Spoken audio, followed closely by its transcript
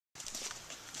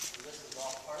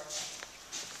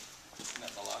Isn't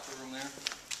that the locker room there?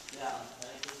 Yeah, I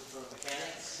think this is for the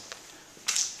mechanics.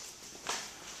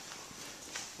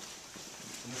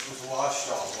 And this was the wash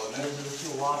stall, wasn't it? These are the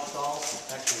two wash stalls.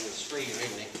 Actually, it's free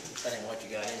really, depending on what you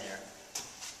got in there.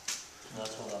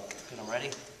 That's what I'll get them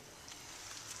ready.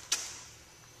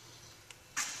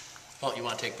 Oh, you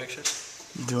want to take pictures?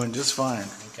 Doing just fine.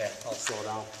 Okay, I'll slow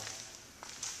down.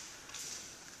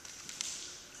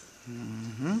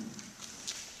 Mm-hmm.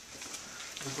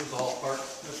 This was all part,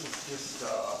 this is just,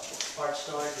 Part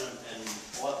storage and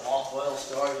oil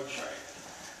storage.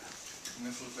 and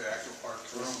this was the actual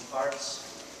parts room. Some parts.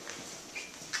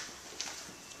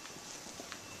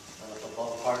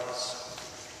 Above parts.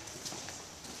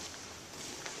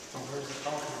 Oh, where's the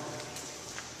phone?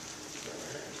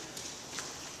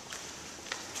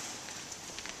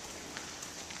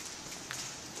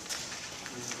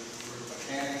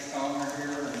 Mechanics counter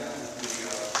here, and that is the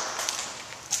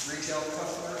retail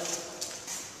customers.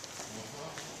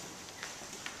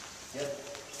 Yep.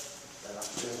 Then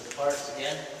upstairs the parts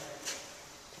again.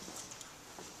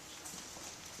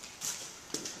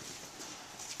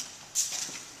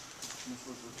 This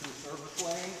was the two service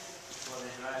lanes. When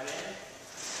they drive in.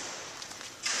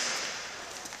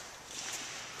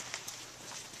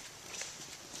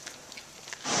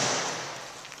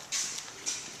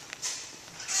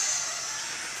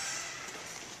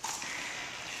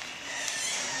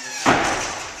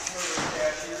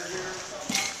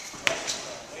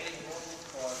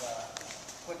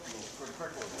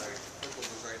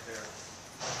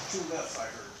 Two lefts, I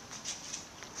heard.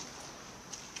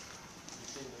 You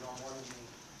see the wrong one?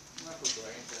 That was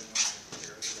right. Then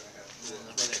here, they're gonna have two.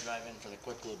 That's where they drive in for the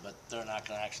quick lube, but they're not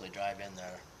going to actually drive in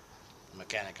there. The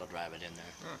mechanic will drive it in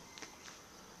there.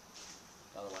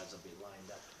 Otherwise, they'll be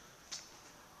lined up.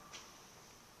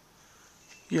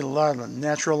 You get a lot of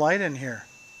natural light in here.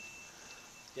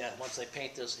 Yeah, once they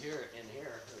paint this here, in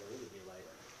here, it'll really be light.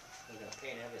 They're going to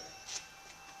paint everything.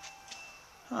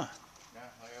 Huh. Yeah,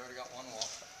 I already got one wall,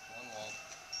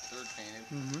 third painted.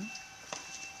 Mm-hmm.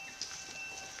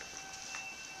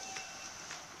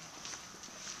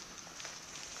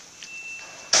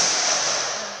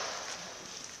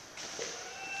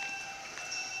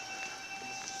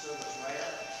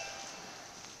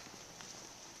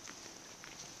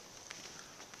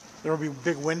 There will be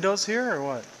big windows here, or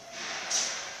what?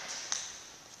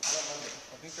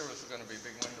 I think there was going to be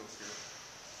big windows here.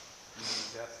 And then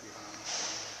the desk behind,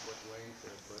 what Wayne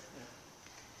said, but yeah.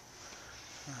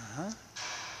 Uh-huh.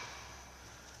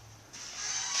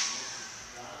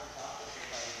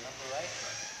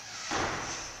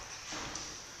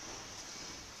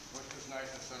 Which is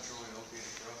nice and centrally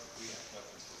located for us if we have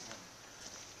preference for him.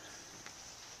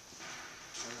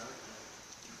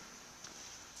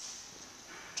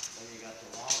 Then you got the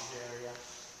lounge area.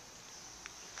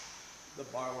 The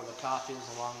bar where the coffee is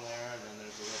along there, and then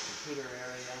there's a little computer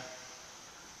area.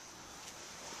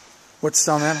 What's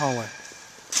down that hallway?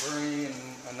 Bernie and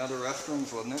another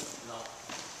restrooms, wasn't it? No.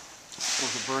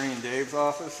 Was it Bernie and Dave's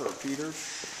office or Peter's?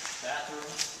 Bathroom.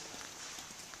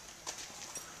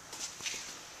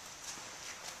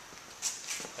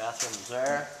 Bathroom's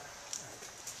there.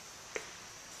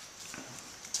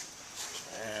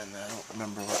 And I don't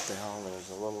remember what the hell, there's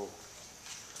a little...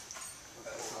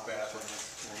 That's the bathroom.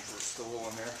 There's a stool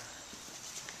in there.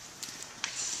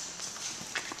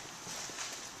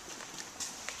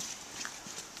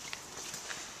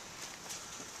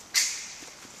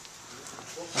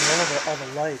 I love all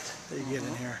the light that you get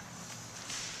in here.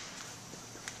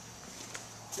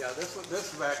 Yeah, this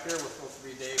back here was supposed to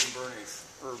be Dave and Bernie's,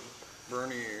 or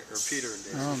Bernie or Peter and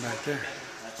Dave. Oh, back there.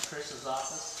 That's Chris's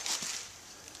office.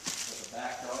 There's a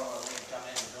back door where we can come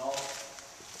in and go.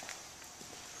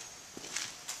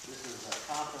 This is a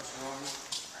conference room.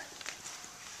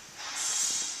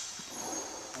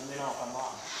 Let me know if I'm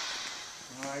on.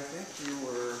 I think you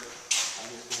were. I'm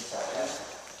just being sarcastic.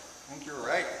 I think you're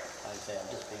right. I'd say I'm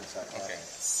just being sarcastic. Okay.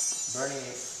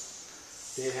 Bernie,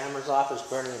 Dave Hammer's office,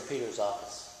 Bernie and Peter's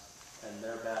office, and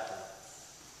their bathroom.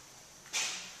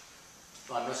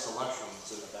 Well, I missed the lunchroom.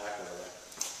 It's in the back over there.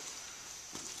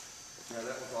 Yeah,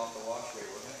 that was off the washway,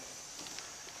 wasn't it?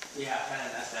 Yeah, kind of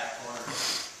in that back corner.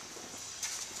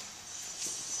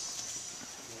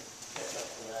 Catch up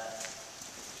to that.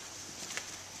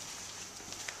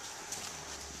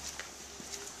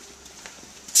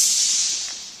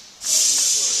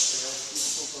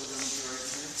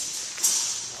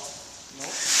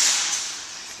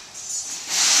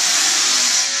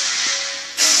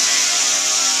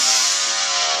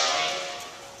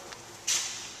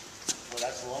 Well,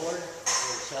 that's lowered where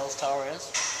the sales tower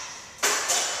is.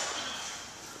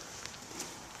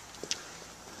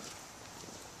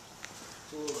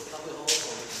 two of the cubby holes,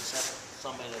 or we can set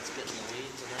somebody that's getting the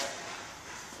weeds and that.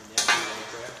 And they'll be right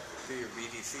there. Do your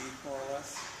BDC more or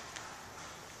less?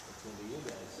 It's gonna be you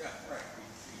guys. Yeah, right,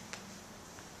 BDC.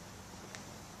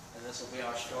 And this will be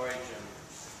our storage and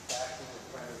faxes and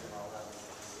printers and all that.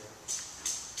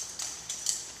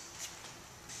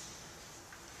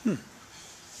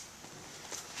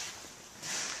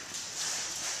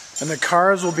 And the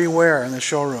cars will be where in the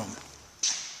showroom?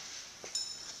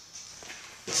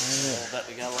 I'll bet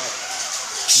we got a lot.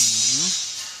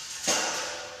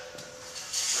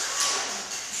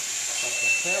 But the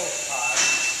sales pod,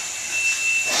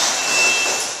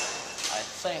 I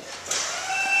think,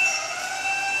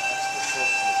 let's get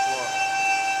close to the floor.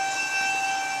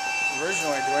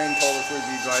 Originally, Dwayne told us we'd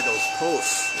be by those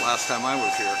posts last time I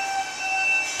was here.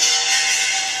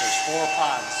 There's 4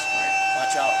 pods. Right.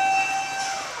 Watch out.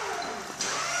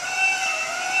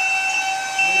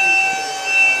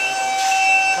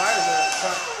 Cars are up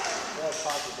front. 4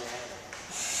 pods are behind them.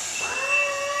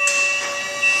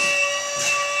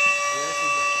 This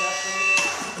is the testing.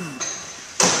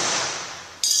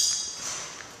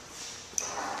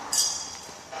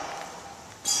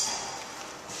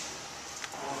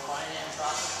 Finance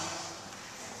offices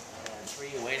and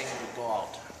 3 waiting to go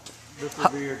out. This will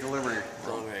be your delivery.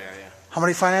 Delivery area. How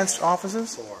many finance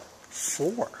offices? 4.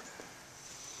 4.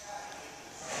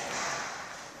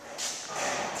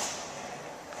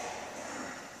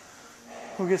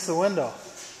 Who gets the window?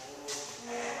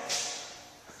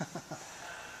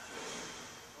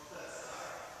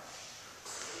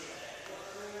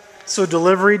 So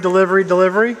delivery. When we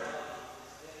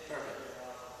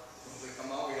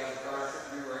come out, we got the car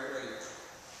be right ready.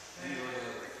 Indoor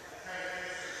delivery.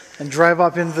 And drive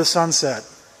up into the sunset.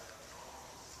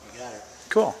 We got it.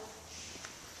 Cool.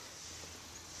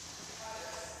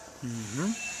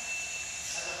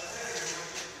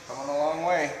 Coming a long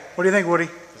way. What do you think, Woody?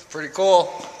 It's pretty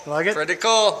cool. You like it? Pretty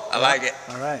cool. I like it.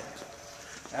 All right.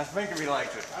 Ask Mink if he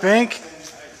likes it. Pink,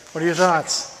 what are your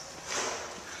thoughts?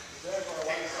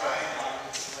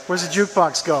 Where's the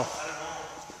jukebox go?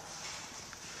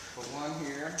 Put one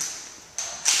here.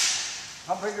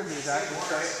 How big are these actual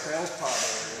sales pod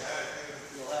areas?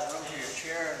 You'll have room for your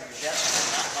chair and your desk and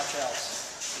not much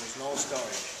else. There's no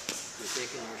storage. You're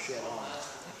taking your shit on.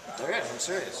 There is, I'm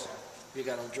serious. You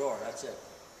got a drawer, that's it.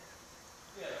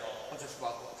 I'll just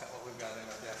about look at what we've got in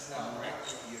our desk now, right?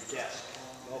 Your desk.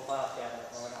 No file cabinet.